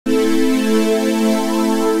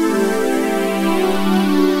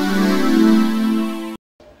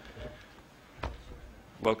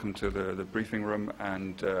welcome to the briefing room.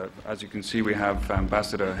 And as you can see, we have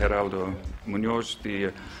Ambassador Heraldo Muñoz,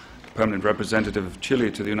 the permanent representative of Chile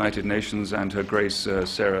to the United Nations, and Her Grace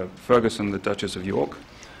Sarah Ferguson, the Duchess of York.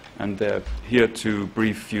 And they're here to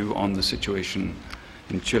brief you on the situation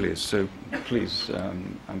in Chile. So please,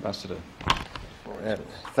 Ambassador.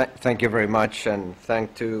 Thank you very much, and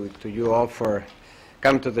thank to you all for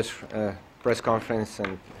coming to this press conference,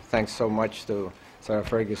 and thanks so much to Sarah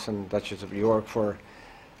Ferguson, Duchess of York, for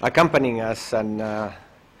accompanying us, and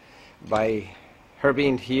by her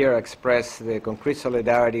being here, express the concrete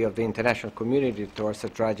solidarity of the international community towards the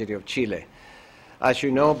tragedy of Chile. As you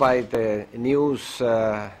know by the news,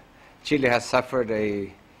 Chile has suffered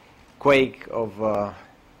a quake of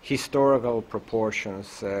historical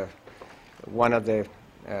proportions, one of the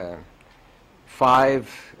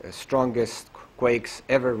 5 strongest quakes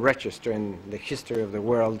ever registered in the history of the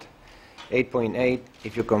world, 8.8.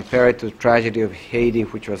 If you compare it to the tragedy of Haiti,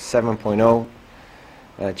 which was 7.0,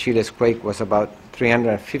 Chile's quake was about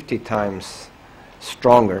 350 times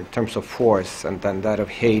stronger in terms of force than that of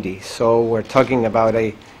Haiti. So we're talking about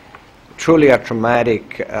truly a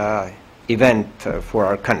traumatic event for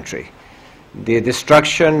our country. The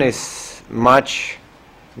destruction is much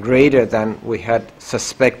greater than we had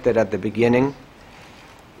suspected at the beginning.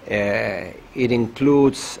 It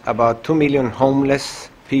includes about 2 million homeless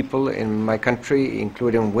people in my country,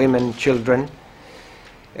 including women, children.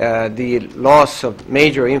 The loss of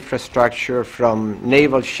major infrastructure, from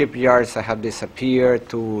naval shipyards that have disappeared,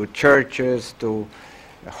 to churches, to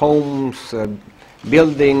homes,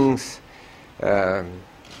 buildings,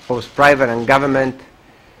 both private and government,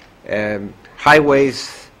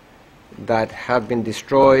 highways that have been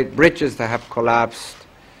destroyed, bridges that have collapsed.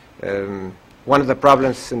 One of the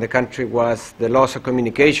problems in the country was the loss of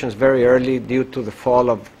communications very early due to the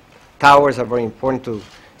fall of towers that were important to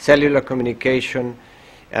cellular communication,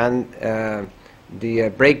 and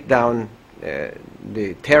the breakdown,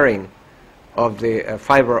 the tearing of the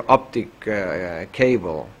fiber optic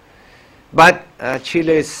cable. But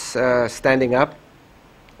Chile is standing up.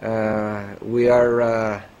 We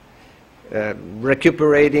are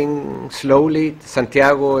recuperating slowly.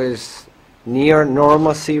 Santiago is near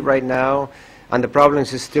normalcy right now, and the problems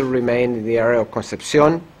still remain in the area of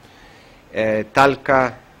Concepcion,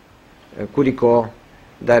 Talca, Curicó,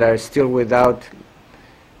 that are still without,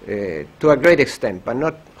 to a great extent, but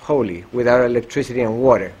not wholly, without electricity and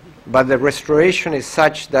water. But the restoration is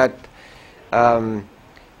such that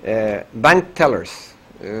bank tellers,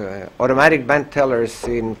 automatic bank tellers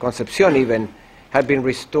in Concepcion even, have been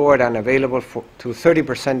restored and available to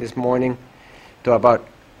 30% this morning, to about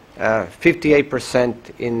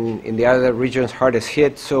 58% in the other regions hardest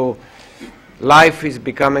hit. So life is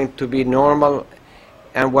becoming to be normal,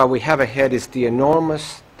 and what we have ahead is the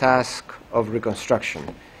enormous task of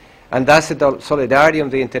reconstruction. And thus the solidarity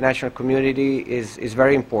of the international community is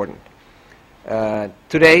very important.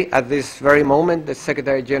 Today, at this very moment, the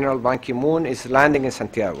Secretary General Ban Ki-moon is landing in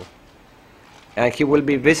Santiago, and he will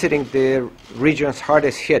be visiting the regions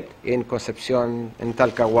hardest hit in Concepcion, in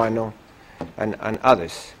Talcahuano, and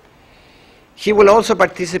others. He will also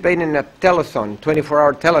participate in a telethon,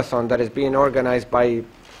 24-hour telethon, that is being organized by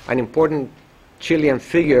an important Chilean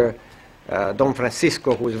figure, Don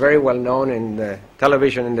Francisco, who is very well known in the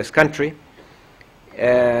television in this country,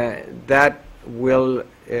 that will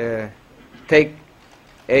take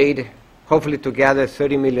aid, hopefully to gather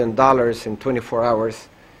 $30 million in 24 hours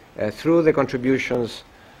through the contributions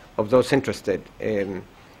of those interested.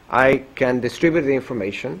 I can distribute the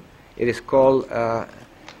information. It is called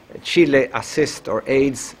Chile Assist, or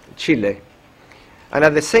AIDS Chile. And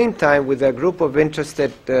at the same time, with a group of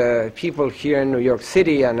interested people here in New York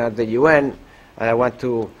City and at the UN, and I want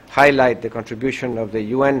to highlight the contribution of the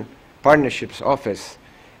UN Partnerships Office,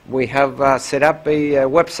 we have set up a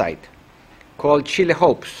website called Chile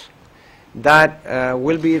Hopes that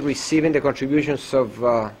will be receiving the contributions of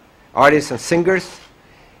artists and singers,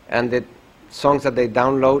 and the songs that they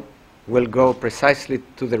download will go precisely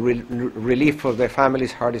to the relief of their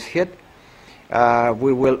families hardest hit.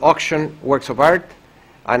 We will auction works of art,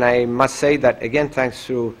 and I must say that, again, thanks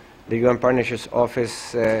to the UN Partnerships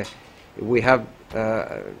Office, we have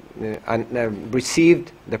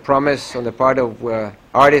received the promise on the part of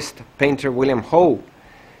artist, painter William Ho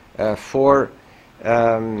for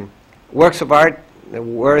works of art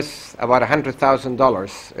worth about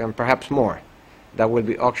 $100,000 and perhaps more that will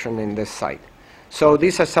be auctioned in this site. So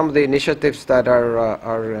these are some of the initiatives that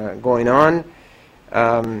are going on.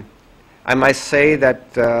 I must say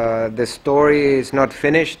that the story is not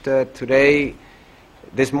finished. Today,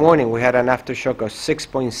 this morning, we had an aftershock of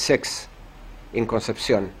 6.6 in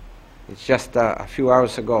Concepcion. It's just a few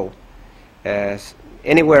hours ago.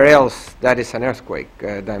 Anywhere else, that is an earthquake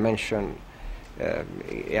dimension.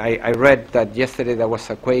 I read that yesterday there was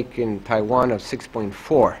a quake in Taiwan of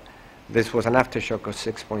 6.4. This was an aftershock of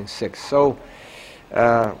 6.6. So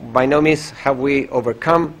by no means have we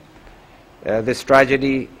overcome this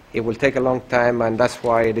tragedy. It will take a long time, and that's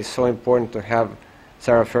why it is so important to have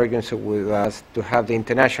Sarah Ferguson with us, to have the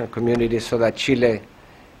international community so that Chile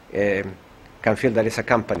can feel that it's a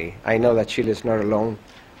company. I know that Chile is not alone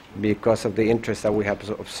because of the interest that we have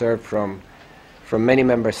observed from many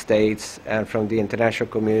member states and from the international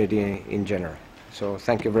community in general. So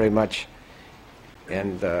thank you very much,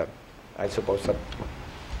 and I suppose that...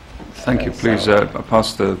 Thank you. Please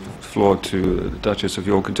pass the floor to the Duchess of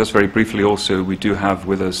York. And just very briefly also, we do have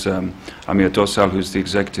with us Amir Dosal, who's the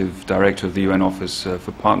Executive Director of the UN Office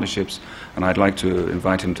for Partnerships, and I'd like to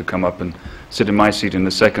invite him to come up and sit in my seat in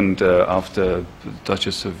a second after the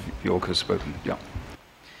Duchess of York has spoken. Yeah.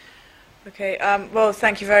 Okay, well,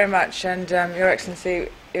 thank you very much, and Your Excellency,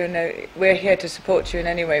 you know, we're here to support you in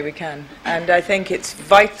any way we can, and I think it's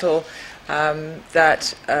vital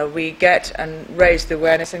that we get and raise the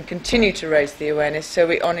awareness and continue to raise the awareness, so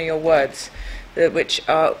we honour your words, which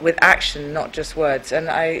are with action, not just words. And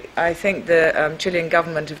I think the Chilean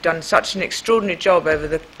government have done such an extraordinary job over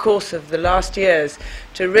the course of the last years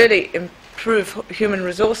to really improve human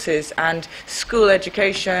resources and school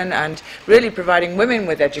education and really providing women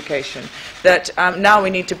with education, that now we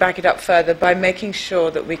need to back it up further by making sure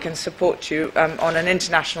that we can support you on an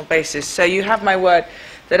international basis. So you have my word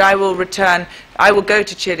that I will return. I will go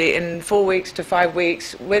to Chile in 4 weeks to 5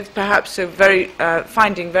 weeks with perhaps a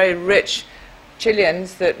finding very rich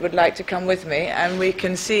Chileans that would like to come with me, and we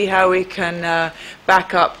can see how we can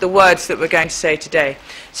back up the words that we're going to say today.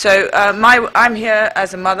 So I'm here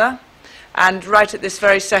as a mother, and right at this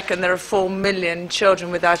very second there are 4 million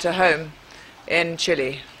children without a home in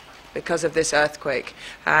Chile because of this earthquake.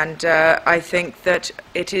 And I think that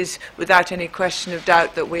it is without any question of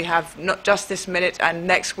doubt that we have, not just this minute and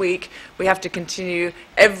next week, we have to continue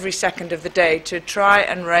every second of the day to try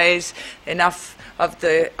and raise enough of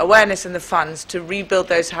the awareness and the funds to rebuild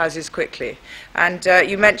those houses quickly. And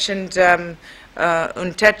you mentioned un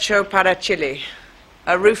techo para Chile,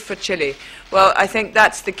 a roof for Chile. Well, I think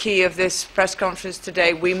that's the key of this press conference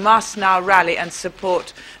today. We must now rally and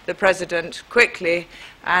support the President quickly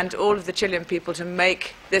and all of the Chilean people to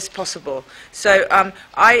make this possible. So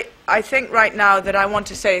I think right now that I want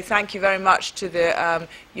to say thank you very much to the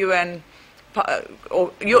UN,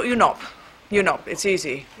 or UNOP, it's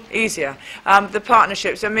easier. The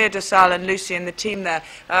partnerships, Amir Dosal and Lucy and the team there.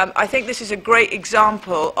 I think this is a great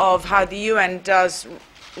example of how the UN does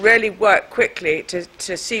really work quickly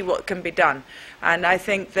to see what can be done. And I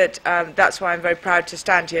think that that's why I'm very proud to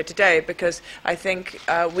stand here today, because I think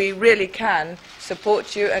we really can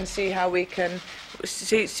support you and see how we can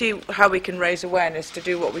raise awareness to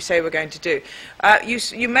do what we say we're going to do.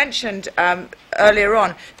 You mentioned earlier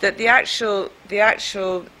on that the actual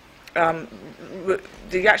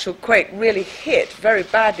quake really hit very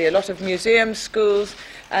badly a lot of museums, schools,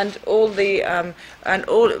 and it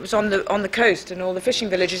was on the coast, and all the fishing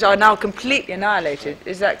villages are now completely annihilated.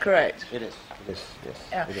 Is that correct? It is. It is. Yes.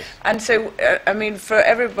 Yeah. It is. And so, I mean, for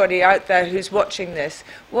everybody out there who's watching this,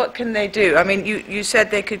 what can they do? I mean, you said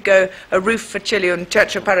they could go a roof for Chile, un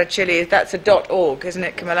techo para Chile. That's a .org, isn't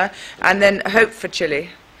it, Camilla? And then Hope for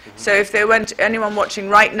Chile. So if they went, anyone watching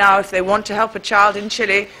right now, if they want to help a child in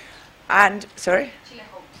Chile, and sorry.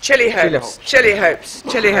 Chile hopes,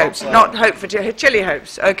 not hope for Chile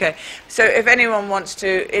hopes. Okay, so if anyone wants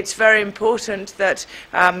to, it's very important that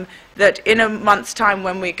that in a month's time,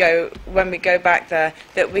 when we go back there,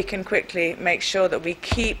 that we can quickly make sure that we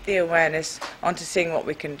keep the awareness onto seeing what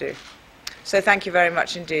we can do. So thank you very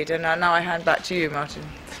much indeed, and now I hand back to you, Martin.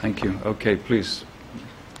 Thank you. Okay, please.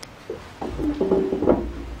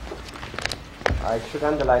 I should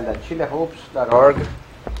underline that ChileHopes.org.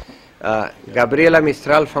 Gabriela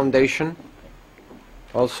Mistral Foundation,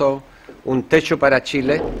 also Un Techo para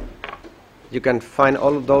Chile. You can find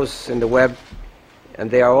all of those in the web, and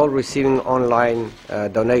they are all receiving online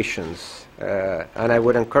donations. And I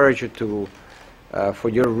would encourage you to, for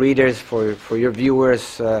your readers, for your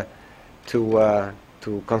viewers, to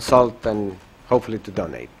consult and hopefully to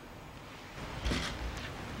donate.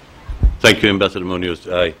 Thank you, Ambassador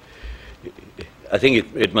Muñoz. I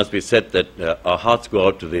think it must be said that our hearts go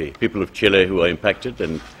out to the people of Chile who are impacted,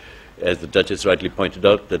 and as the Duchess rightly pointed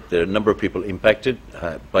out, that there are a number of people impacted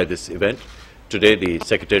by this event. Today, the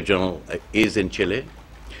Secretary General is in Chile.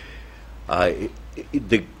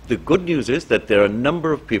 The good news is that there are a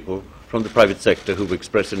number of people from the private sector who've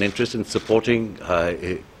expressed an interest in supporting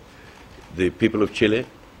the people of Chile.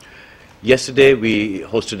 Yesterday, we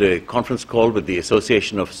hosted a conference call with the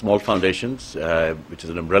Association of Small Foundations, which is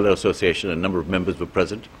an umbrella association. A number of members were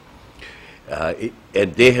present. And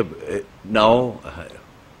they have now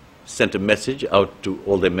sent a message out to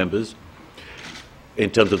all their members in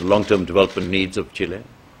terms of the long-term development needs of Chile.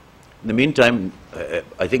 In the meantime,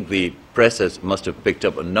 I think the press must have picked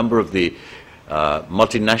up a number of the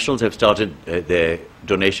multinationals have started their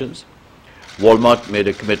donations. Walmart made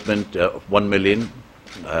a commitment of $1 million.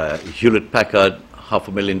 Hewlett-Packard,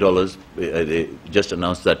 $500,000. They just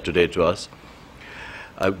announced that today to us.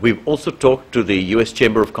 We've also talked to the U.S.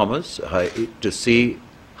 Chamber of Commerce to see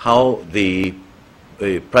how the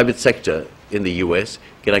private sector in the U.S.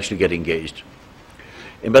 can actually get engaged.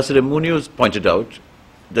 Ambassador Muñoz pointed out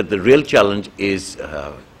that the real challenge is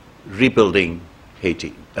rebuilding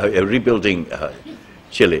Haiti, rebuilding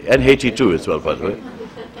Chile, and Haiti too as well, by the way.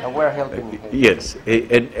 And we're helping Haiti. Yes,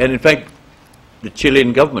 and in fact, the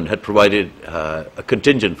Chilean government had provided a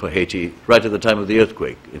contingent for Haiti right at the time of the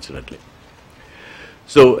earthquake, incidentally.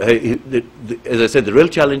 So, as I said, the real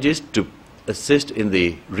challenge is to assist in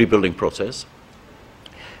the rebuilding process.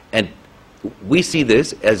 And we see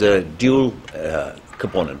this as a dual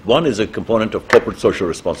component. One is a component of corporate social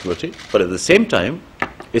responsibility, but at the same time,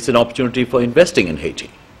 it's an opportunity for investing in Haiti.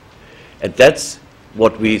 And that's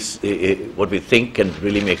what we think can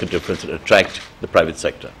really make a difference and attract the private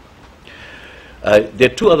sector. There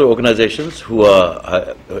are two other organizations who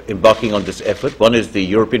are embarking on this effort. One is the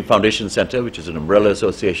European Foundation Center, which is an umbrella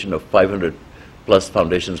association of 500 plus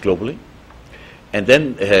foundations globally. And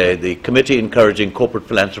then the Committee Encouraging Corporate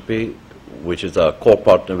Philanthropy, which is our core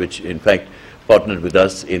partner, which in fact partnered with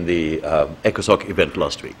us in the ECOSOC event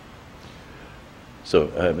last week. So,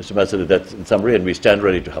 Mr. Ambassador, that's in summary, and we stand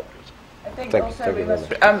ready to help.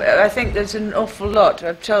 I think there's an awful lot,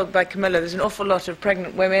 I'm told by Camilla, there's an awful lot of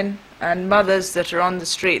pregnant women and mothers that are on the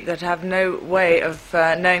street that have no way of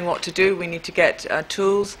knowing what to do. We need to get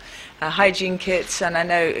tools, hygiene kits, and I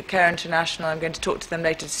know Care International, I'm going to talk to them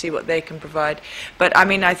later to see what they can provide. But I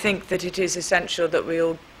mean, I think that it is essential that we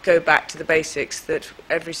all go back to the basics, that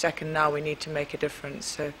every second now we need to make a difference.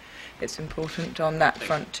 So it's important on that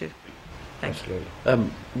front too. Thank you.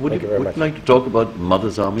 Would you like to talk about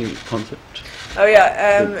Mother's Army concept? Oh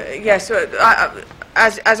yeah, yes.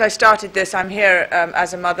 As I started this, I'm here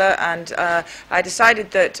as a mother, and I decided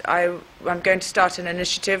that I'm going to start an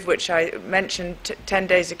initiative, which I mentioned 10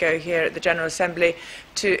 days ago here at the General Assembly,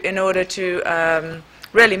 in order to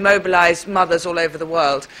really mobilize mothers all over the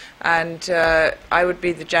world. And I would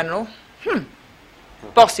be the general.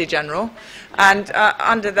 Bossy general, and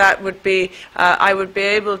under that would be I would be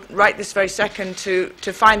able right this very second to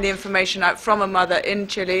find the information out from a mother in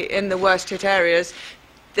Chile in the worst hit areas.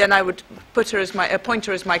 Then I would appoint her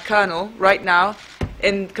as my colonel right now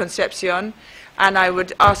in Concepcion, and I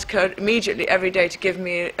would ask her immediately every day to give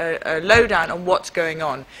me a lowdown on what's going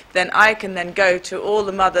on. Then I can then go to all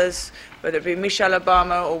the mothers, whether it be Michelle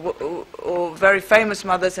Obama or very famous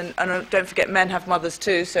mothers, and don't forget men have mothers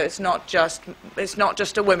too, so it's not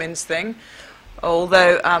just a women's thing.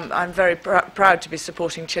 Although I'm very proud to be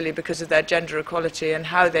supporting Chile because of their gender equality and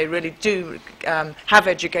how they really do have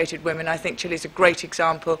educated women. I think Chile is a great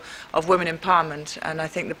example of women empowerment, and I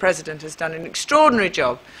think the President has done an extraordinary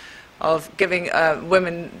job of giving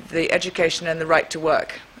women the education and the right to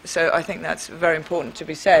work. So I think that's very important to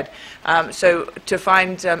be said. So to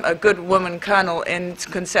find a good woman colonel in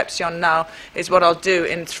Concepcion now is what I'll do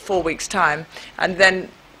in 4 weeks' time. And then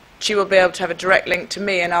she will be able to have a direct link to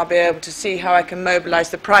me, and I'll be able to see how I can mobilize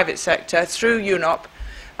the private sector through UNOP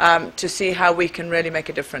to see how we can really make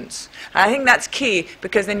a difference. And I think that's key,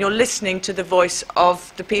 because then you're listening to the voice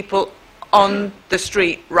of the people on the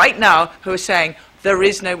street right now who are saying, there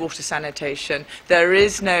is no water sanitation, there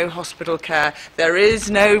is no hospital care, there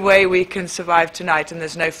is no way we can survive tonight, and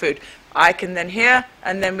there's no food. I can then hear,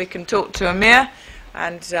 and then we can talk to Amir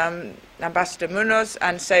and Ambassador Muñoz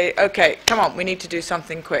and say, okay, come on, we need to do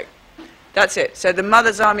something quick. That's it. So the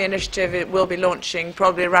Mother's Army Initiative, it will be launching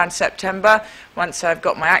probably around September, once I've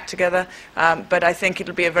got my act together. But I think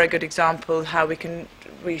it'll be a very good example how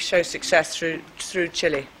we show success through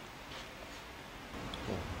Chile.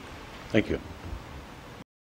 Thank you.